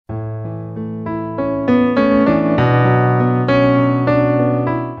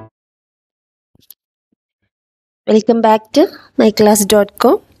Welcome back to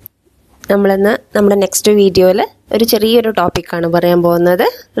myclass.com. നമ്മളിന്ന് നമ്മുടെ next വീഡിയോയിൽ ഒരു ചെറിയൊരു ടോപ്പിക്കാണ് പറയാൻ പോകുന്നത്.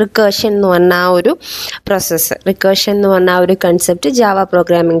 റിക്കേർഷൻ എന്ന് പറഞ്ഞ ആ ഒരു പ്രോസസ്സ്, റിക്കേർഷൻ എന്ന് പറഞ്ഞ ആ ഒരു കൺസെപ്റ്റ് ജാവ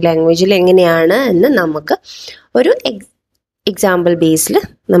പ്രോഗ്രാമിംഗ് ലാംഗ്വേജിൽ എങ്ങനെയാണ് എന്ന് നമുക്ക് ഒരു എക്സാമ്പിൾ ബേസിൽ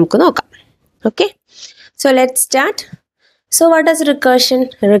നമുക്ക് നോക്കാം. Okay, so let's start. So what is recursion?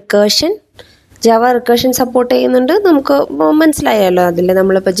 Recursion Java recursion support ചെയ്യുന്നുണ്ട്, നമുക്ക് മനസ്സിലായല്ലോ. അതിൽ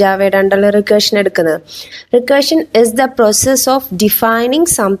നമ്മളിപ്പോൾ ജാവയുടെ അണ്ടറിൽ റിക്കേർഷൻ എടുക്കുന്നത്. Recursion is the process of defining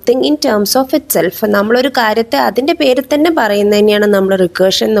something in terms of it self. നമ്മളൊരു കാര്യത്തെ അതിൻ്റെ പേരിൽ തന്നെ പറയുന്നതിനെയാണ് നമ്മൾ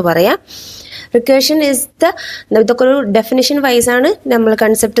റിക്കേർഷൻ എന്ന് പറയാം. റിക്കേർഷൻ ഇസ് ഇതൊക്കെ ഒരു ഡെഫിനിഷൻ വൈസാണ് നമ്മൾ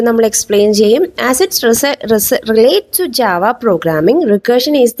കൺസെപ്റ്റ് നമ്മൾ എക്സ്പ്ലെയിൻ ചെയ്യും. As it's relate to Java programming,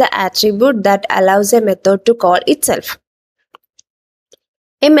 recursion is the attribute that allows A method to call it self.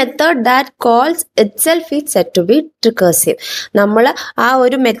 A method that calls itself is said to be recursive. നമ്മൾ ആ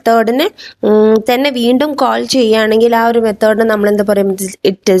ഒരു മെത്തേഡിനെ തന്നെ വീണ്ടും call ചെയ്യുകയാണെങ്കിൽ ആ ഒരു മെത്തേഡിനെ നമ്മൾ എന്താ പറയും?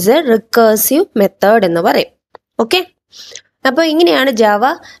 ഇറ്റ് ഈസ് എ റിക്കേർസീവ് മെത്തേഡ് എന്ന് പറയും. ഓക്കെ, അപ്പോൾ ഇങ്ങനെയാണ് ജാവ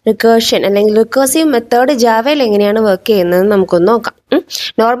റിക്കേർഷൻ അല്ലെങ്കിൽ റിക്കേർസീവ് മെത്തേഡ് ജാവയിൽ എങ്ങനെയാണ് വർക്ക് ചെയ്യുന്നത് നമുക്കൊന്ന് നോക്കാം.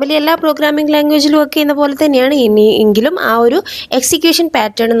 നോർമലി എല്ലാ പ്രോഗ്രാമിംഗ് ലാംഗ്വേജിലും വർക്ക് ചെയ്യുന്ന പോലെ തന്നെയാണ് എങ്കിലും ആ ഒരു എക്സിക്യൂഷൻ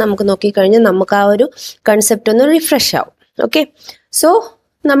പാറ്റേൺ നമുക്ക് നോക്കിക്കഴിഞ്ഞാൽ നമുക്ക് ആ ഒരു കൺസെപ്റ്റ് ഒന്ന് റിഫ്രഷ് ആവും. ഓക്കെ, സോ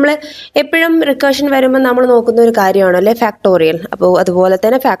നമ്മൾ എപ്പോഴും റിക്കേർഷൻ വരുമ്പോൾ നമ്മൾ നോക്കുന്ന ഒരു കാര്യമാണ് അല്ലേ ഫാക്ടോറിയൽ. അപ്പോൾ അതുപോലെ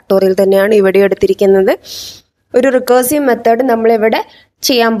തന്നെ ഫാക്ടോറിയൽ തന്നെയാണ് ഇവിടെ എടുത്തിരിക്കുന്നത്. ഒരു റിക്കേർസീവ് മെത്തേഡ് നമ്മളിവിടെ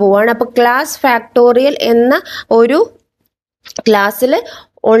ചെയ്യാൻ പോവുകയാണ്. അപ്പോൾ ക്ലാസ് ഫാക്ടോറിയൽ എന്ന ഒരു ക്ലാസ്സിൽ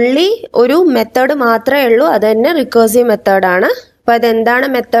ഓൺലി ഒരു മെത്തേഡ് മാത്രമേ ഉള്ളൂ, അത് തന്നെ റിക്കേർസീവ് മെത്തേഡാണ്. അപ്പോൾ അതെന്താണ്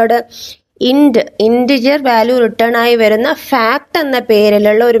മെത്തേഡ്? ഇൻറ്റിജർ വാല്യൂ റിട്ടേൺ ആയി വരുന്ന ഫാക്ട് എന്ന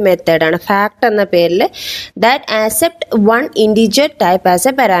പേരിലുള്ള ഒരു മെത്തേഡാണ്. ഫാക്ട് എന്ന പേരിൽ that accept one integer type as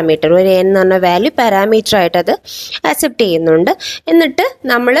A parameter. ഒരു എൻ എന്ന് പറഞ്ഞ വാല്യൂ പാരാമീറ്റർ ആയിട്ട് അത് ആക്സെപ്റ്റ് ചെയ്യുന്നുണ്ട്. എന്നിട്ട്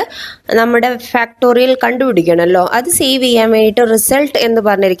നമ്മൾ നമ്മുടെ ഫാക്ടോറിയൽ കണ്ടുപിടിക്കണമല്ലോ, അത് സേവ് ചെയ്യാൻ വേണ്ടിയിട്ട് റിസൾട്ട് എന്ന്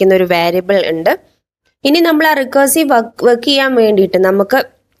പറഞ്ഞിരിക്കുന്ന ഒരു വേരിയബിൾ ഉണ്ട്. ഇനി നമ്മൾ ആ റിക്കേർസീവ് വർക്ക് ചെയ്യാൻ വേണ്ടിയിട്ട് നമുക്ക്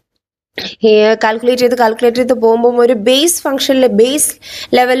കാൽക്കുലേറ്റ് ചെയ്ത് പോകുമ്പോൾ ഒരു ബേസ് ഫംഗ്ഷനിലെ ബേസ്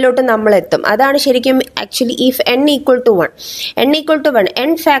ലെവലിലോട്ട് നമ്മൾ എത്തും. അതാണ് ശരിക്കും actually if n equal to 1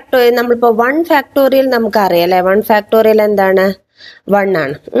 n factorial. നമ്മളിപ്പോൾ 1 ഫാക്ടോറിയൽ നമുക്കറിയാം അല്ലേ, 1 ഫാക്ടോറിയൽ എന്താണ്? 1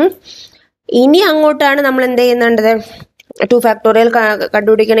 ആണ്. ഇനി അങ്ങോട്ടാണ് നമ്മൾ എന്ത് ചെയ്യുന്നുണ്ടത്? 2 ഫാക്ടോറിയൽ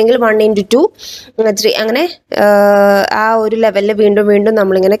കണ്ടുപിടിക്കണമെങ്കിൽ 1 into 2 3 അങ്ങനെ ആ ഒരു ലെവലിൽ വീണ്ടും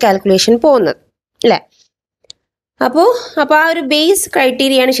നമ്മളിങ്ങനെ കാൽക്കുലേഷൻ പോകുന്നത് അല്ലേ. അപ്പോൾ ആ ഒരു ബേസ്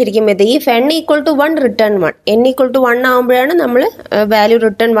ക്രൈറ്റീരിയയാണ് ശരിക്കും ഇത്. ഈ n equal to 1 return 1, n equal to 1 ആകുമ്പോഴാണ് നമ്മൾ വാല്യൂ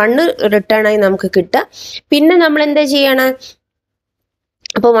റിട്ടേൺ 1 റിട്ടേൺ ആയി നമുക്ക് കിട്ടുക. പിന്നെ നമ്മൾ എന്താ ചെയ്യണം?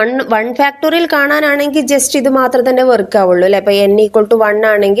 അപ്പോൾ 1 ഫാക്ടോറിയൽ കാണാനാണെങ്കിൽ ജസ്റ്റ് ഇത് മാത്രം തന്നെ വർക്ക് ആവുള്ളൂ അല്ലേ. അപ്പോൾ n ഈക്വൽ ടു 1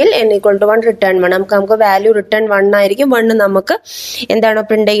 ആണെങ്കിൽ n ഈക്വൽ ടു 1 റിട്ടേൺ 1, നമുക്ക് വാല്യൂ റിട്ടേൺ 1 ആയിരിക്കും. 1 നമുക്ക് എന്താണോ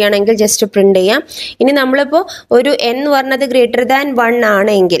പ്രിന്റ് ചെയ്യുകയാണെങ്കിൽ ജസ്റ്റ് പ്രിന്റ് ചെയ്യാം. ഇനി നമ്മളിപ്പോൾ ഒരു n പറഞ്ഞത് ഗ്രേറ്റർ ദാൻ 1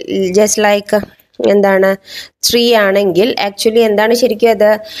 ആണെങ്കിൽ, ജസ്റ്റ് ലൈക്ക് എന്താണ് 3 ആണെങ്കിൽ ആക്ച്വലി എന്താണ് ശരിക്കും അത്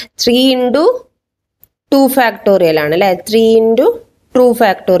 3 into 2 ഫാക്ടോറിയൽ ആണ് അല്ലേ. 3 into 2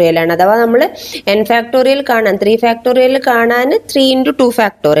 ഫാക്ടോറിയൽ ആണ്. അഥവാ നമ്മൾ n ഫാക്ടോറിയൽ കാണാൻ 3 ഫാക്ടോറിയൽ കാണാൻ 3 into 2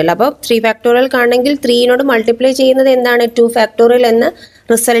 ഫാക്ടോറിയൽ. അപ്പോൾ 3 ഫാക്ടോറിയൽ കാണണമെങ്കിൽ 3നോട് മൾട്ടിപ്ലൈ ചെയ്യുന്നത് എന്താണ്? 2 ഫാക്ടോറിയൽ എന്ന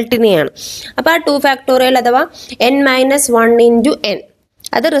റിസൾട്ടിനെയാണ്. അപ്പോൾ ആ 2 ഫാക്ടോറിയൽ അഥവാ n-1 into n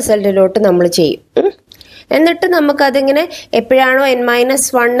അത് റിസൾട്ടിലോട്ട് നമ്മൾ ചെയ്യും. എന്നിട്ട് നമുക്കതിങ്ങനെ എപ്പോഴാണോ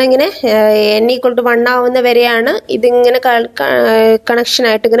n-1 ഇങ്ങനെ n ഈക്വൽ ടു 1 ആവുന്ന വരെയാണ് ഇതിങ്ങനെ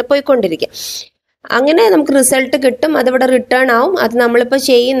കണക്ഷനായിട്ട് ഇങ്ങനെ പോയിക്കൊണ്ടിരിക്കുക. അങ്ങനെ നമുക്ക് റിസൾട്ട് കിട്ടും, അതിവിടെ റിട്ടേൺ ആവും. അത് നമ്മളിപ്പോൾ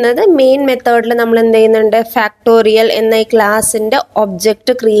ചെയ്യുന്നത് മെയിൻ മെത്തേഡിൽ നമ്മൾ എന്ത് ചെയ്യുന്നുണ്ട്? ഫാക്ടോറിയൽ എന്ന ഈ ക്ലാസിൻ്റെ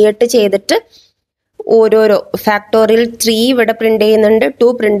ഒബ്ജക്റ്റ് ക്രിയേറ്റ് ചെയ്തിട്ട് ഓരോരോ ഫാക്ടോറിയൽ 3 ഇവിടെ പ്രിന്റ് ചെയ്യുന്നുണ്ട്,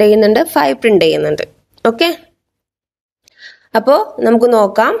 2 പ്രിന്റ് ചെയ്യുന്നുണ്ട്, 5 പ്രിന്റ് ചെയ്യുന്നുണ്ട്. ഓക്കെ, അപ്പോൾ നമുക്ക്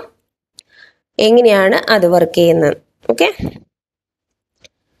നോക്കാം എങ്ങനെയാണ് അത് വർക്ക് ചെയ്യുന്നത്. ഓക്കെ,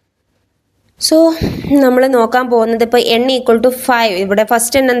 സോ നമ്മൾ നോക്കാൻ പോകുന്നത് ഇപ്പോൾ n ഈക്വൽ ടു 5. ഇവിടെ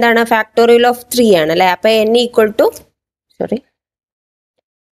ഫസ്റ്റ് n എന്താണ്? ഫാക്ടോറിയൽ ഓഫ് 3 ആണ് അല്ലേ. അപ്പോൾ n ഈക്വൽ ടു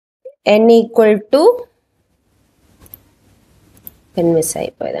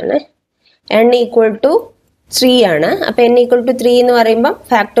മിസ്സായി പോയതാണ്. n ഈക്വൽ ടു 3 ആണ്. അപ്പോൾ n ഈക്വൽ ടു 3 എന്ന് പറയുമ്പോൾ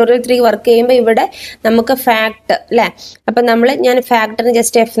ഫാക്ടോറിയൽ 3 വർക്ക് ചെയ്യുമ്പോൾ ഇവിടെ നമുക്ക് ഫാക്ട് അല്ലേ. അപ്പം ഞാൻ ഫാക്ടറിന്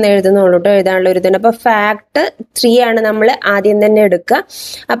ജസ്റ്റ് f എന്ന് എഴുതുന്നുള്ളൂ കേട്ടോ, എഴുതാനുള്ള ഒരു ഇതാണ്. അപ്പോൾ ഫാക്ട് 3 ആണ് നമ്മൾ ആദ്യം തന്നെ എടുക്കുക.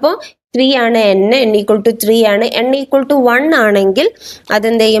 അപ്പോൾ 3 ആണ് n ഈക്വൽ ടു 3 ആണ്. n ഈക്വൽ ടു 1 ആണെങ്കിൽ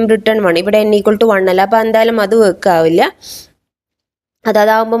അതെന്ത് ചെയ്യും? റിട്ടേൺ 1. ഇവിടെ n ഈക്വൽ ടു 1 അല്ല, അപ്പോൾ എന്തായാലും അത് വർക്ക് ആവില്ല.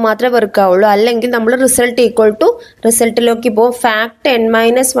 അതാകുമ്പോൾ മാത്രമേ വർക്ക് ആവുള്ളൂ. അല്ലെങ്കിൽ നമ്മൾ റിസൾട്ടിലേക്ക് പോകും. Fact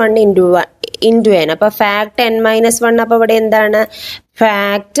n-1 into n. അപ്പോൾ ഫാക്ട് n-1 അപ്പോൾ ഇവിടെ എന്താണ്?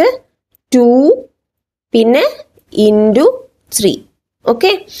 ഫാക്ട് 2 പിന്നെ into 3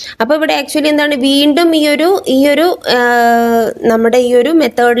 ഓക്കെ. അപ്പോൾ ഇവിടെ ആക്ച്വലി എന്താണ്, വീണ്ടും ഈ ഒരു നമ്മുടെ ഈ ഒരു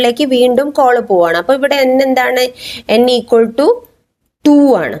മെത്തേഡിലേക്ക് വീണ്ടും കോള് പോവാണ്. അപ്പോൾ ഇവിടെ എന്താണ്, n ഈക്വൽ ടു 2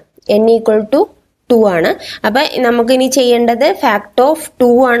 ആണ്. n ഈക്വൽ ടു 2 ആണ്. അപ്പം നമുക്ക് ഇനി ചെയ്യേണ്ടത് ഫാക്ട് ഓഫ്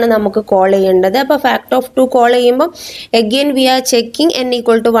 2 ആണ് നമുക്ക് കോൾ ചെയ്യേണ്ടത്. അപ്പോൾ ഫാക്ട് ഓഫ് 2 കോൾ ചെയ്യുമ്പോൾ again we R checking n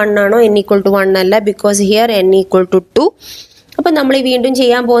equal to 1 ആണോ, n ഈക്വൽ ടു 1 അല്ല, because here n equal to 2. അപ്പം നമ്മൾ വീണ്ടും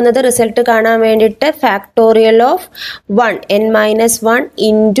ചെയ്യാൻ പോകുന്നത് റിസൾട്ട് കാണാൻ വേണ്ടിയിട്ട് factorial of 1 n minus 1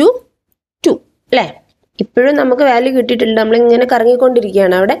 into 2 അല്ലേ. ഇപ്പോഴും നമുക്ക് വാല്യൂ കിട്ടിയിട്ടില്ല, നമ്മളിങ്ങനെ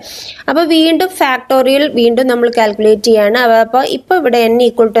കറങ്ങിക്കൊണ്ടിരിക്കുകയാണ് അവിടെ. അപ്പോൾ വീണ്ടും ഫാക്ടോറിയൽ വീണ്ടും നമ്മൾ കാൽക്കുലേറ്റ് ചെയ്യാണ്. അപ്പോൾ ഇപ്പോൾ ഇവിടെ n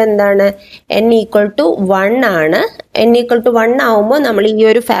ഈക്വൽ ടു എന്താണ്, n ഈക്വൽ ടു 1 ആണ്. n ഈക്വൽ ടു 1 ആകുമ്പോൾ നമ്മൾ ഈ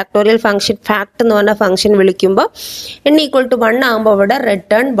ഒരു ഫാക്ടോറിയൽ ഫംഗ്ഷൻ, ഫാക്ട് എന്ന് പറഞ്ഞ ഫംഗ്ഷൻ വിളിക്കുമ്പോൾ n ഈക്വൽ ടു 1 ആകുമ്പോൾ ഇവിടെ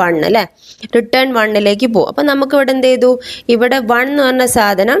റിട്ടേൺ 1 അല്ലേ, റിട്ടേൺ 1ലേക്ക് പോകും. അപ്പം നമുക്ക് ഇവിടെ എന്ത് ചെയ്തു, ഇവിടെ 1 എന്ന് പറഞ്ഞ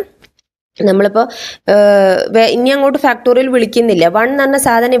സാധനം നമ്മളിപ്പോൾ ഇനി അങ്ങോട്ട് ഫാക്ടോറിയൽ വിളിക്കുന്നില്ല, 1 എന്ന് പറഞ്ഞ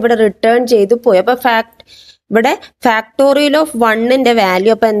സാധനം ഇവിടെ റിട്ടേൺ ചെയ്തു പോയി. അപ്പോൾ ഇവിടെ ഫാക്ടോറിയൽ ഓഫ് 1ന്റെ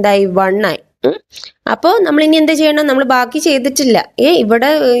വാല്യൂ അപ്പോൾ എന്തായി, 1 ആയി. അപ്പോൾ നമ്മൾ ഇനി എന്ത് ചെയ്യണം, നമ്മൾ ബാക്കി ചെയ്തിട്ടില്ല, ഇവിടെ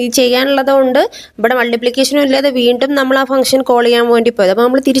ചെയ്യാനുള്ളത് കൊണ്ട് ഇവിടെ മൾട്ടിപ്ലിക്കേഷനും ഇല്ലാതെ വീണ്ടും നമ്മൾ ആ ഫംഗ്ഷൻ കോൾ ചെയ്യാൻ വേണ്ടി പോയത്. അപ്പോൾ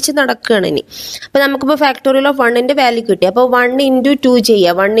നമ്മൾ തിരിച്ച് നടക്കുകയാണ് ഇനി. അപ്പോൾ നമുക്കിപ്പോൾ ഫാക്ടോറിയൽ ഓഫ് 1ന്റെ വാല്യൂ കിട്ടി. അപ്പോൾ 1 ഇൻറ്റു 2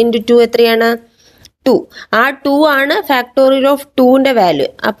 ചെയ്യുക. 1 ഇൻറ്റു 2 എത്രയാണ്, 2. ആ 2 ആണ് ഫാക്ടോറിയൽ ഓഫ് 2ന്റെ വാല്യൂ.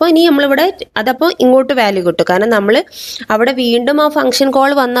 അപ്പോൾ ഇനി നമ്മളിവിടെ അതപ്പോൾ ഇങ്ങോട്ട് വാല്യൂ കിട്ടും, കാരണം നമ്മൾ അവിടെ വീണ്ടും ആ ഫംഗ്ഷൻ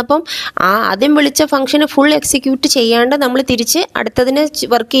കോൾ വന്നപ്പം ആദ്യം വിളിച്ച ഫംഗ്ഷന് ഫുൾ എക്സിക്യൂട്ട് ചെയ്യാണ്ട് നമ്മൾ തിരിച്ച് അടുത്തതിന്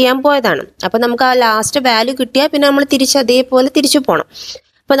വർക്ക് ചെയ്യാൻ പോയതാണ്. അപ്പോൾ നമുക്ക് ആ ലാസ്റ്റ് വാല്യൂ കിട്ടിയാൽ പിന്നെ നമ്മൾ തിരിച്ച് അതേപോലെ തിരിച്ചു പോകണം.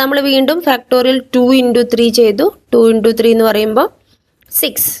 അപ്പോൾ നമ്മൾ വീണ്ടും ഫാക്ടോറിയൽ 2 ഇൻറ്റു 3 ചെയ്തു. 2 ഇൻറ്റു 3 എന്ന് പറയുമ്പോൾ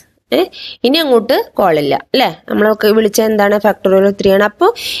 6. ഇനി അങ്ങോട്ട് കോളില്ല അല്ലേ, നമ്മളൊക്കെ വിളിച്ച എന്താണ്, ഫാക്ടോറിയൽ 3 ആണ്.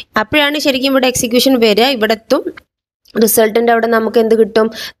 അപ്പോഴാണ് ശരിക്കും ഇവിടെ എക്സിക്യൂഷൻ വരിക. ഇവിടെ എത്തും, റിസൾട്ടിൻ്റെ അവിടെ നമുക്ക് എന്ത് കിട്ടും,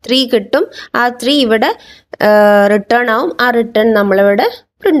 3 കിട്ടും. ആ 3 ഇവിടെ റിട്ടേൺ ആവും. ആ റിട്ടേൺ നമ്മളിവിടെ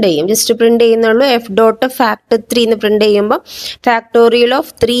പ്രിന്റ് ചെയ്യും, ജസ്റ്റ് പ്രിന്റ് ചെയ്യുന്നുള്ളൂ. എഫ് ഡോട്ട് ഫാക്ട് 3 എന്ന് പ്രിന്റ് ചെയ്യുമ്പോൾ ഫാക്ടോറിയൽ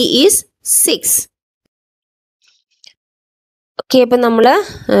ഓഫ് 3 ഈസ് 6. ഓക്കെ. അപ്പം നമ്മൾ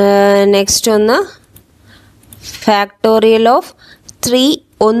നെക്സ്റ്റ് ഒന്ന് ഫാക്ടോറിയൽ ഓഫ് 3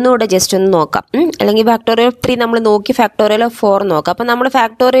 ഒന്നുകൂടെ ജസ്റ്റ് ഒന്ന് നോക്കാം. അല്ലെങ്കിൽ ഫാക്ടോറിയൽ ഓഫ് 3 നമ്മൾ നോക്കി, ഫാക്ടോറിയൽ ഓഫ് 4 നോക്കാം. അപ്പോൾ നമ്മൾ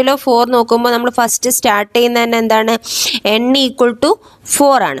ഫാക്ടോറിയൽ ഓഫ് 4 നോക്കുമ്പോൾ നമ്മൾ ഫസ്റ്റ് സ്റ്റാർട്ട് ചെയ്യുന്നത് തന്നെ എന്താണ്, n ഈക്വൽ ടു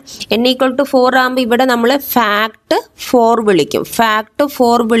 4 ആണ്. n ഈക്വൽ ടു 4 ആകുമ്പോൾ ഇവിടെ നമ്മൾ ഫാക്ട് 4 വിളിക്കും. ഫാക്ട്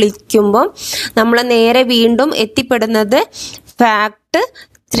 4 വിളിക്കുമ്പോൾ നമ്മൾ നേരെ വീണ്ടും എത്തിപ്പെടുന്നത് ഫാക്ട്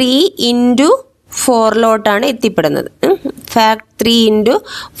 3 ഇൻറ്റു 4ലോട്ടാണ് എത്തിപ്പെടുന്നത്. Fact 3 into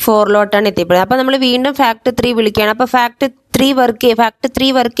 4ലോട്ടാണ് എത്തിപ്പെടുന്നത്. അപ്പോൾ നമ്മൾ വീണ്ടും ഫാക്ട് 3 വിളിക്കുകയാണ്. അപ്പോൾ ഫാക്ട് 3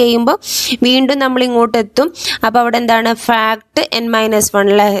 വർക്ക് ചെയ്യുമ്പോൾ വീണ്ടും നമ്മൾ ഇങ്ങോട്ട് എത്തും. അപ്പോൾ അവിടെ എന്താണ്, ഫാക്ട് n മൈനസ് 1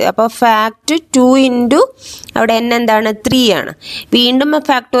 അല്ലേ. അപ്പോൾ ഫാക്ട് 2 ഇൻറ്റു അവിടെ n എന്താണ്, 3 ആണ്. വീണ്ടും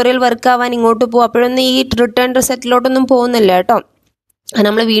ഫാക്ടോറിയൽ വർക്ക് ആവാൻ ഇങ്ങോട്ട് പോകും. അപ്പോഴൊന്നും ഈ റിട്ടേൺ റിസൾട്ടിലോട്ടൊന്നും പോകുന്നില്ല കേട്ടോ.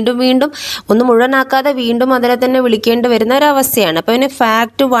 നമ്മൾ വീണ്ടും ഒന്ന് മുഴുവനാക്കാതെ വീണ്ടും അതിനെ തന്നെ വിളിക്കേണ്ടി വരുന്ന ഒരവസ്ഥയാണ്. അപ്പോൾ പിന്നെ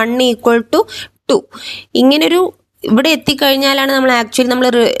ഫാക്ട് 1 ഈക്വൽ ടു 2 ഇങ്ങനൊരു ഇവിടെ എത്തിക്കഴിഞ്ഞാലാണ് നമ്മൾ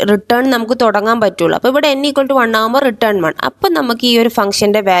റിട്ടേൺ നമുക്ക് തുടങ്ങാൻ പറ്റുള്ളൂ. അപ്പോൾ ഇവിടെ n ഈക്വൽ ടു 1 ആകുമ്പോൾ റിട്ടേൺ 1. അപ്പം നമുക്ക് ഈ ഒരു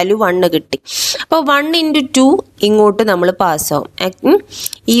ഫംഗ്ഷൻ്റെ വാല്യൂ 1 കിട്ടി. അപ്പോൾ 1 ഇൻറ്റു 2 ഇങ്ങോട്ട് നമ്മൾ പാസ്സാവും.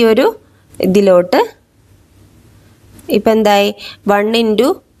 ഈ ഒരു ഇതിലോട്ട് ഇപ്പം എന്തായി, 1 ഇൻറ്റു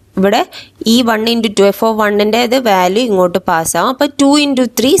ഇവിടെ ഈ 1 ഇൻറ്റു 2 എഫ് ഓഫ് 1ൻ്റെ ഇത് വാല്യൂ ഇങ്ങോട്ട് പാസ്സാവും. അപ്പോൾ 2 ഇൻറ്റു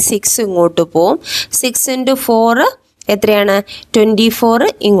 3 6 ഇങ്ങോട്ട് പോവും. 6 ഇൻറ്റു 4 എത്രയാണ്, 24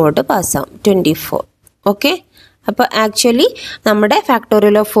 ഇങ്ങോട്ട് പാസ്സാവും, 24. ഓക്കെ. അപ്പോൾ ആക്ച്വലി നമ്മുടെ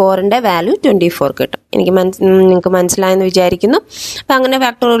ഫാക്ടോറിയൽ ഓഫ് 4ൻ്റെ വാല്യൂ 24 കിട്ടും. നിങ്ങൾക്ക് മനസ്സിലായെന്ന് വിചാരിക്കുന്നു. അപ്പോൾ അങ്ങനെ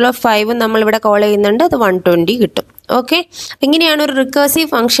ഫാക്ടോറിയൽ ഓഫ് 5 നമ്മളിവിടെ കോൾ ചെയ്യുന്നുണ്ട്, അത് 120 കിട്ടും. ഓക്കെ. ഇങ്ങനെയാണ് ഒരു റിക്കേഴ്സീവ്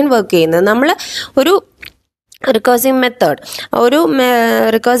ഫംഗ്ഷൻ വർക്ക് ചെയ്യുന്നത്. നമ്മൾ ഒരു റിക്കേഴ്സീവ്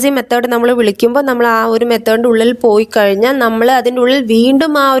മെത്തേഡ് നമ്മൾ വിളിക്കുമ്പോൾ നമ്മൾ ആ ഒരു മെത്തേഡിൻ്റെ ഉള്ളിൽ പോയി കഴിഞ്ഞാൽ നമ്മൾ അതിൻ്റെ ഉള്ളിൽ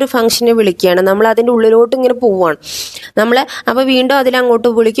വീണ്ടും ആ ഒരു ഫംഗ്ഷനെ വിളിക്കുകയാണ്. നമ്മൾ അതിൻ്റെ ഉള്ളിലോട്ട് ഇങ്ങനെ പോവുകയാണ് അപ്പോൾ വീണ്ടും അതിലങ്ങോട്ട്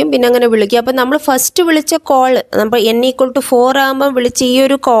വിളിക്കും, പിന്നെ അങ്ങനെ വിളിക്കും. അപ്പോൾ നമ്മൾ ഫസ്റ്റ് വിളിച്ച കോൾ നമ്മൾ n ഈക്വൽ ടു 4 ആകുമ്പോൾ വിളിച്ച ഈ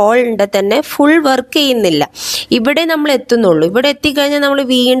ഒരു കോളിൻ്റെ തന്നെ ഫുൾ വർക്ക് ചെയ്യുന്നില്ല. ഇവിടെ നമ്മൾ എത്തുന്നുള്ളൂ. ഇവിടെ എത്തിക്കഴിഞ്ഞാൽ നമ്മൾ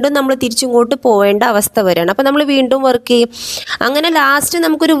വീണ്ടും തിരിച്ചിങ്ങോട്ട് പോവേണ്ട അവസ്ഥ വരികയാണ്. അപ്പോൾ നമ്മൾ വീണ്ടും വർക്ക് ചെയ്യും. അങ്ങനെ ലാസ്റ്റ്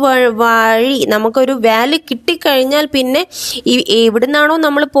നമുക്കൊരു നമുക്കൊരു വാല്യൂ കിട്ടിക്കഴിഞ്ഞാൽ പിന്നെ എവിടുന്നാണോ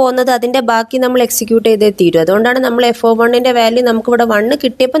നമ്മൾ പോകുന്നത് അതിൻ്റെ ബാക്കി നമ്മൾ എക്സിക്യൂട്ട് ചെയ്തേ തീരും. അതുകൊണ്ടാണ് നമ്മൾ എഫ് ഓ 1ൻ്റെ വാല്യൂ നമുക്കിവിടെ 1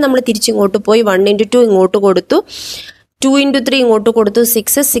 കിട്ടിയപ്പോൾ നമ്മൾ തിരിച്ചിങ്ങോട്ട് പോയി 1 ഇൻറ്റു 2 ഇങ്ങോട്ട് കൊടുത്തു, 2 ഇൻറ്റു 3 ഇങ്ങോട്ട് കൊടുത്തു,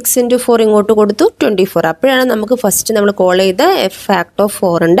 6 ഇൻറ്റു 4 ഇങ്ങോട്ട് കൊടുത്തു, 24. അപ്പോഴാണ് നമുക്ക് ഫസ്റ്റ് നമ്മൾ കോൾ ചെയ്ത ഫാക്ട് ഓഫ്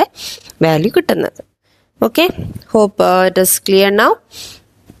 4ൻ്റെ വാല്യൂ കിട്ടുന്നത്. Okay. Hope it is clear now.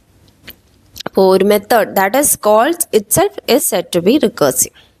 അപ്പോൾ ഒരു method that is called itself is said to B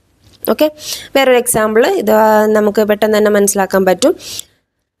recursive. Okay. വേറൊരു എക്സാമ്പിൾ ഇത് നമുക്ക് പെട്ടെന്ന് തന്നെ മനസ്സിലാക്കാൻ പറ്റും.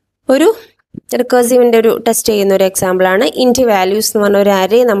 ഒരു റിക്കേഴ്സീവിൻ്റെ ഒരു ടെസ്റ്റ് ചെയ്യുന്ന ഒരു എക്സാമ്പിളാണ്. ഇൻറ്റ് വാല്യൂസ് എന്ന് പറഞ്ഞ ഒരു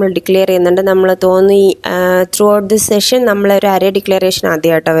അറേ നമ്മൾ ഡിക്ലെയർ ചെയ്യുന്നുണ്ട്. നമ്മൾ തോന്നി ത്രൂ ഔട്ട് ദിസ് സെഷൻ നമ്മളൊരു അറേ ഡിക്ലറേഷൻ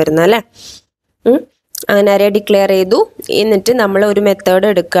ആദ്യമായിട്ടാണ് വരുന്നത് അല്ലേ. അങ്ങനെ അറേ ഡിക്ലെയർ ചെയ്തു. എന്നിട്ട് നമ്മൾ ഒരു മെത്തേഡ്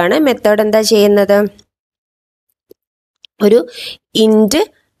എടുക്കുകയാണ്. മെത്തേഡ് എന്താ ചെയ്യുന്നത്? ഒരു ഇൻറ്റ്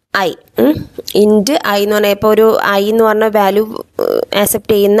ഐ ഇൻറ്റ് ഐ എന്ന് പറഞ്ഞാൽ ഇപ്പോൾ ഒരു ഐ എന്ന് പറഞ്ഞ വാല്യൂ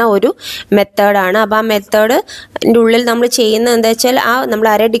ആക്സെപ്റ്റ് ചെയ്യുന്ന ഒരു മെത്തേഡാണ്. അപ്പോൾ ആ മെത്തേഡിൻ്റെ ഉള്ളിൽ നമ്മൾ ചെയ്യുന്നത് എന്താ വെച്ചാൽ നമ്മൾ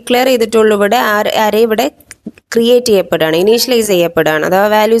അറേ ഡിക്ലെയർ ചെയ്തിട്ടുള്ളൂ. ഇവിടെ അറേ ഇവിടെ ക്രിയേറ്റ് ചെയ്യപ്പെടുകയാണ്, ഇനീഷ്യലൈസ് ചെയ്യപ്പെടുകയാണ്, അഥവാ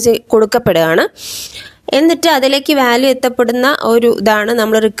വാല്യൂസ് കൊടുക്കപ്പെടുകയാണ്. എന്നിട്ട് അതിലേക്ക് വാല്യൂ എത്തപ്പെടുന്ന ഒരു ഇതാണ്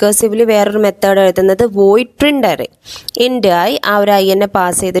നമ്മൾ റിക്കേഴ്സീവ്ലി വേറൊരു മെത്തേഡ് എഴുതുന്നത്, വോയിഡ് പ്രിന്റ് അറേ. ഇൻറ്റ് ഐ ആ ഒരു ഐ എന്നെ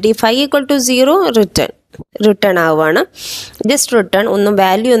പാസ് ചെയ്തിട്ട് ഈ 5 = 0 റിട്ടേൺ ആവുകയാണ്. ജസ്റ്റ് റിട്ടേൺ, ഒന്നും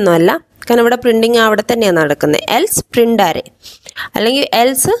വാല്യൂ ഒന്നും അല്ല, കാരണം ഇവിടെ പ്രിന്റിങ് അവിടെ തന്നെയാണ് നടക്കുന്നത്. എൽസ് പ്രിന്റ് അറേ, അല്ലെങ്കിൽ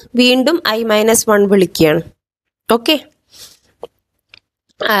എൽസ് വീണ്ടും i-1 വിളിക്കുകയാണ്. ഓക്കെ,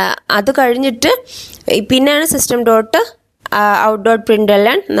 അത് കഴിഞ്ഞിട്ട് പിന്നെയാണ് system dot out dot println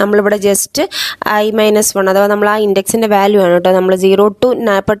നമ്മളിവിടെ ജസ്റ്റ് i-1 അഥവാ നമ്മൾ ആ ഇൻഡെക്സിൻ്റെ വാല്യൂ ആണ് കേട്ടോ. നമ്മൾ 0 to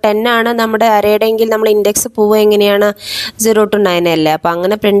 9, ഇപ്പോൾ 10 ആണ് നമ്മുടെ അറേയുടെ എങ്കിൽ നമ്മൾ ഇൻഡെക്സ് പോവുക എങ്ങനെയാണ്? 0 to 9 അല്ലേ. അപ്പോൾ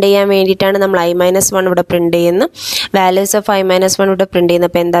അങ്ങനെ പ്രിൻറ്റ് ചെയ്യാൻ വേണ്ടിയിട്ടാണ് നമ്മൾ i-1 ഇവിടെ പ്രിൻറ്റ് ചെയ്യുന്നത്. വാല്യൂസ് ഓഫ് i-1 ഇവിടെ പ്രിൻറ്റ്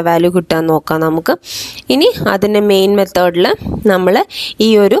ചെയ്യുന്നത്. അപ്പോൾ എന്താ വാല്യൂ കിട്ടാൻ നോക്കാം നമുക്ക്. ഇനി അതിൻ്റെ മെയിൻ മെത്തേഡിൽ നമ്മൾ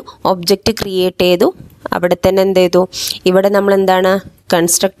ഈ ഒരു ഒബ്ജക്റ്റ് ക്രിയേറ്റ് ചെയ്തു. അവിടെ തന്നെ എന്ത് ചെയ്തു? ഇവിടെ നമ്മൾ എന്താണ്?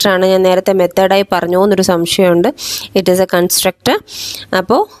 കൺസ്ട്രക്ടറാണ്. ഞാൻ നേരത്തെ മെത്തേഡായി പറഞ്ഞു എന്നൊരു സംശയമുണ്ട്. It is A constructor.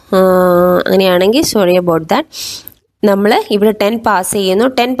 അപ്പോൾ അങ്ങനെയാണെങ്കിൽ സോറി അബൌട്ട് ദാറ്റ്. നമ്മൾ ഇവിടെ 10 പാസ് ചെയ്യുന്നു.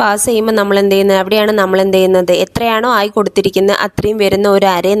 10 പാസ് ചെയ്യുമ്പോൾ നമ്മൾ എന്ത് ചെയ്യുന്നത്? അവിടെയാണ് നമ്മൾ എന്ത് ചെയ്യുന്നത്? എത്രയാണോ ആയി കൊടുത്തിരിക്കുന്നത് അത്രയും വരുന്ന ഒരു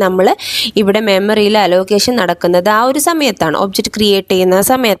അറേ നമ്മൾ ഇവിടെ മെമ്മറിയിൽ അലോക്കേഷൻ നടക്കുന്നത് ആ ഒരു സമയത്താണ്, ഒബ്ജക്റ്റ് ക്രിയേറ്റ് ചെയ്യുന്ന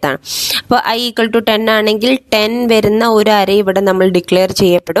സമയത്താണ്. അപ്പോൾ i = 10 ആണെങ്കിൽ 10 വരുന്ന ഒരു അറേ ഇവിടെ നമ്മൾ ഡിക്ലെയർ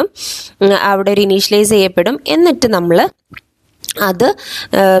ചെയ്യപ്പെടും, അവിടെ ഒരു ഇനീഷ്യലൈസ് ചെയ്യപ്പെടും. എന്നിട്ട് നമ്മൾ അത്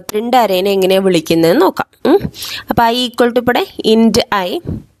പ്രിന്റ് അറേനെ എങ്ങനെയാണ് വിളിക്കുന്നതെന്ന് നോക്കാം. അപ്പോൾ i = ഇവിടെ ഇൻറ്റ് ഐ,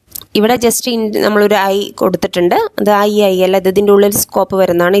 ഇവിടെ ജസ്റ്റ് നമ്മളൊരു ഐ കൊടുത്തിട്ടുണ്ട്. അത് ഐ അല്ല, ഇതിൻ്റെ ഉള്ളിൽ സ്കോപ്പ്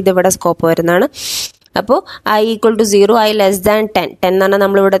വരുന്നതാണ്, ഇതിവിടെ സ്കോപ്പ് വരുന്നതാണ്. അപ്പോൾ i = 0, i <10, 10 എന്ന് പറഞ്ഞാൽ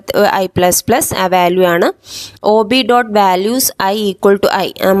നമ്മളിവിടെ i++ ആ വാല്യൂ ആണ്. ob.values i = i,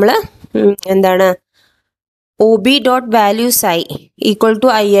 നമ്മൾ എന്താണ് ob.values i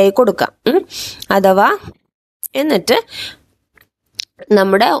 = i കൊടുക്കാം. അഥവാ എന്നിട്ട്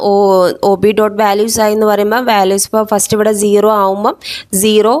നമ്മുടെ ob.values i എന്ന് പറയുമ്പോൾ വാല്യൂസ് ഇപ്പോൾ ഫസ്റ്റ് ഇവിടെ 0 ആവുമ്പം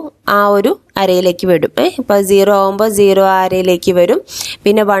 0 ആ ഒരു അരയിലേക്ക് വരും. ഇപ്പോൾ 0 ആവുമ്പോൾ 0 ആ അരയിലേക്ക് വരും.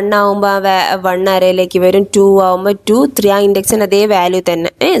 പിന്നെ 1 ആവുമ്പോൾ 1 അരയിലേക്ക് വരും. 2 ആവുമ്പോൾ 2, 3 ആ ഇൻഡെക്സിന് അതേ വാല്യൂ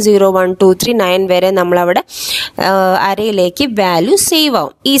തന്നെ 0, 1, 2, 3, 9 വരെ നമ്മളവിടെ അരയിലേക്ക് വാല്യൂ സേവ്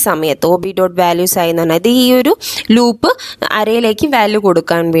ആവും. ഈ സമയത്ത് ob.values i എന്ന് പറഞ്ഞാൽ ഇത് ഈ ഒരു ലൂപ്പ് അരയിലേക്ക് വാല്യൂ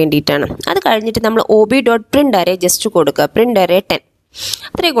കൊടുക്കാൻ വേണ്ടിയിട്ടാണ്. അത് കഴിഞ്ഞിട്ട് നമ്മൾ ob.print ജസ്റ്റ് കൊടുക്കുക, പ്രിന്റ് അറേ 10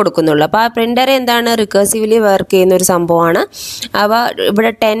 അത്രേ കൊടുക്കുന്നുള്ളൂ. അപ്പോൾ ആ പ്രിൻ്റർ എന്താണ്? റിക്കേഴ്സീവ്ലി വർക്ക് ചെയ്യുന്ന ഒരു സംഭവമാണ്. അപ്പോൾ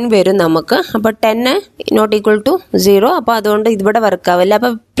ഇവിടെ 10 വരും നമുക്ക്. അപ്പോൾ 10 ≠ 0, അപ്പോൾ അതുകൊണ്ട് ഇവിടെ വർക്ക് ആവില്ല.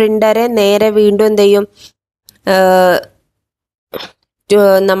 അപ്പോൾ പ്രിൻ്ററെ നേരെ വീണ്ടും എന്ത് ചെയ്യും?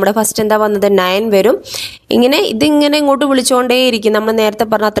 നമ്മുടെ ഫസ്റ്റ് എന്താ വന്നത്? 9 വരും. ഇതിങ്ങനെ ഇങ്ങോട്ട് വിളിച്ചുകൊണ്ടേയിരിക്കും. നമ്മൾ നേരത്തെ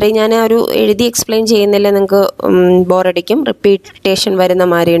പറഞ്ഞ അത്രയും ഞാൻ ഒരു എഴുതി എക്സ്പ്ലെയിൻ ചെയ്യുന്നില്ല, നിങ്ങൾക്ക് ബോറടിക്കും, റിപ്പീറ്റേഷൻ വരുന്ന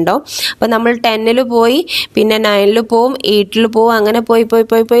മാതിരി ഉണ്ടാവും. അപ്പോൾ നമ്മൾ 10 പോയി, പിന്നെ 9 പോവും, 8 പോവും, അങ്ങനെ പോയി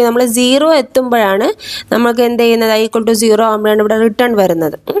നമ്മൾ 0 എത്തുമ്പോഴാണ് നമ്മൾക്ക് എന്ത് ചെയ്യുന്നത്? i = 0 ആകുമ്പോഴാണ് ഇവിടെ റിട്ടേൺ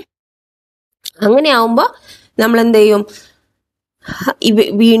വരുന്നത്. അങ്ങനെ ആവുമ്പോൾ നമ്മൾ എന്ത് ചെയ്യും?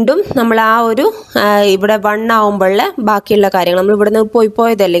 വീണ്ടും നമ്മൾ ആ ഒരു ഇവിടെ 1 ആവുമ്പോഴുള്ള ബാക്കിയുള്ള കാര്യങ്ങൾ നമ്മൾ ഇവിടുന്ന്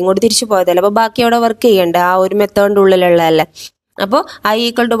പോയതല്ലേ, ഇങ്ങോട്ട് തിരിച്ചു പോയതല്ലേ, അപ്പോൾ ബാക്കി അവിടെ വർക്ക് ചെയ്യണ്ട ആ ഒരു മെത്തേഡിൻ്റെ ഉള്ളിലുള്ളതല്ലേ. അപ്പോൾ i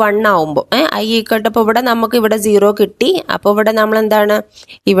 = 1 ആവുമ്പോൾ ഇപ്പോൾ ഇവിടെ നമുക്ക് ഇവിടെ 0 കിട്ടി. അപ്പോൾ ഇവിടെ നമ്മൾ എന്താണ്?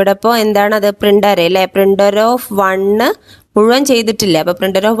 ഇവിടെ ഇപ്പോൾ എന്താണ് അത്? പ്രിൻ്റർ അല്ലേ, പ്രിൻ്റർ ഓഫ് 1 മുഴുവൻ ചെയ്തിട്ടില്ല. അപ്പോൾ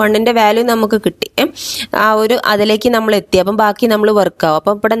പ്രിൻ്റർ ഓഫ് 1ൻ്റെ വാല്യൂ നമുക്ക് കിട്ടി. ആ ഒരു അതിലേക്ക് നമ്മൾ എത്തി. അപ്പം ബാക്കി നമ്മൾ വർക്ക് ആവും.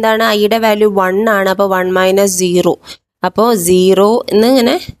 അപ്പോൾ ഇവിടെ എന്താണ്? ഐയുടെ വാല്യൂ 1 ആണ്. അപ്പോൾ 1 - 0, അപ്പോൾ 0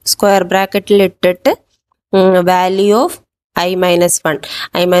 എന്നിങ്ങനെ സ്ക്വയർ ബ്രാക്കറ്റിൽ ഇട്ടിട്ട് value of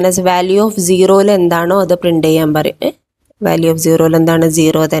i-1 value of 0യിൽ എന്താണോ അത് പ്രിന്റ് ചെയ്യാൻ പറയും. വാല്യൂ ഓഫ് 0യിൽ എന്താണ്?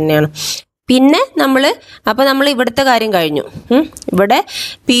 0 തന്നെയാണ്. പിന്നെ നമ്മൾ ഇവിടുത്തെ കാര്യം കഴിഞ്ഞു. ഇവിടെ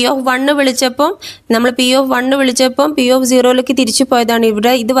p(1) വിളിച്ചപ്പം p(0) തിരിച്ചു പോയതാണ്.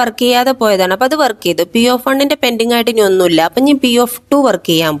 ഇവിടെ ഇത് വർക്ക് ചെയ്യാതെ പോയതാണ്. അപ്പോൾ അത് വർക്ക് ചെയ്തു. p(1)ന്റെ പെൻഡിങ് ആയിട്ട് ഇനി ഒന്നുമില്ല. അപ്പം ഞാൻ p(2) വർക്ക്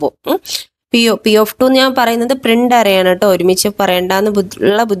ചെയ്യാൻ പോകും. p(2) ഞാൻ പറയുന്നത് പ്രിന്റ് അറേയാണ് കേട്ടോ, ഒരുമിച്ച് പറയേണ്ടെന്ന്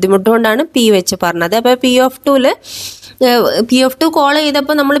ഉള്ള ബുദ്ധിമുട്ടുകൊണ്ടാണ് p വെച്ച് പറഞ്ഞത്. അപ്പോൾ p(2) കോൾ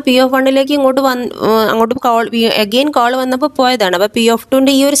ചെയ്തപ്പോൾ നമ്മൾ p(1)ലേക്ക് അങ്ങോട്ട് കോൾ വന്നപ്പോൾ പോയതാണ്. അപ്പോൾ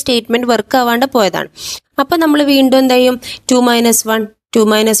p(2)ന്റെ ഈ ഒരു സ്റ്റേറ്റ്മെന്റ് വർക്ക് ആവാണ്ട് പോയതാണ്. അപ്പോൾ നമ്മൾ വീണ്ടും എന്ത് ചെയ്യും? 2 - 1 എന്ന് 2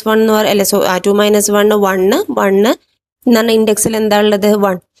 - 1 1 എന്ന് പറഞ്ഞ ഇൻഡെക്സിൽ എന്താ ഉള്ളത്?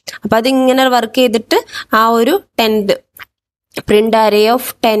 1. അപ്പോൾ അതിങ്ങനെ വർക്ക് ചെയ്തിട്ട് ആ ഒരു 10th പ്രിൻ്റ് അറേ ഓഫ്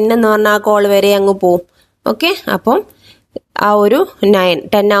 10 എന്ന് പറഞ്ഞാൽ ആ കോൾ വരെ അങ്ങ് പോവും. ഓക്കെ, അപ്പം ആ ഒരു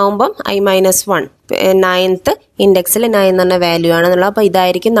 10 ആവുമ്പം i-1 9th ഇൻഡെക്സിൽ 9 എന്ന് പറഞ്ഞ വാല്യൂ ആണെന്നുള്ളത്. അപ്പോൾ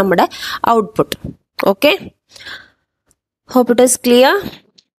ഇതായിരിക്കും നമ്മുടെ output. Okay, hope it is clear.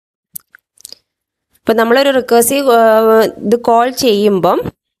 ഇപ്പം നമ്മളൊരു റിക്കേഴ്സീവ് ഇത് കോൾ ചെയ്യുമ്പം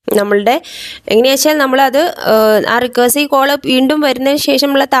നമ്മളുടെ എങ്ങനെയാ വെച്ചാൽ നമ്മളത് ആ റിക്കേഴ്സീവ് കോൾ വീണ്ടും വരുന്നതിന് ശേഷം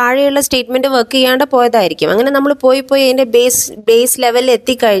നമ്മളെ താഴെയുള്ള സ്റ്റേറ്റ്മെൻറ്റ് വർക്ക് ചെയ്യാണ്ട് പോയതായിരിക്കും. അങ്ങനെ നമ്മൾ പോയി അതിൻ്റെ ബേസ് ലെവലിൽ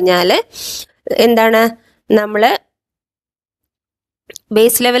എത്തിക്കഴിഞ്ഞാൽ എന്താണ്, നമ്മൾ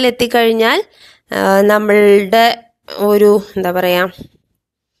ബേസ് ലെവലിൽ എത്തിക്കഴിഞ്ഞാൽ നമ്മളുടെ ഒരു എന്താ പറയുക,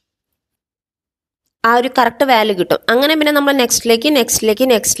 ആ ഒരു കറക്റ്റ് വാല്യൂ കിട്ടും. അങ്ങനെ പിന്നെ നമ്മൾ നെക്സ്റ്റിലേക്ക്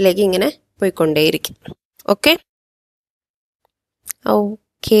ഇങ്ങനെ പോയിക്കൊണ്ടേയിരിക്കും. ഓക്കെ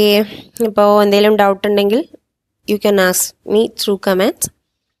ഓക്കെ, ഇപ്പോൾ എന്തെങ്കിലും ഡൗട്ട് ഉണ്ടെങ്കിൽ you can ask me through comments.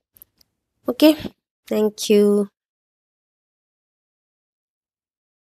 Okay, thank you.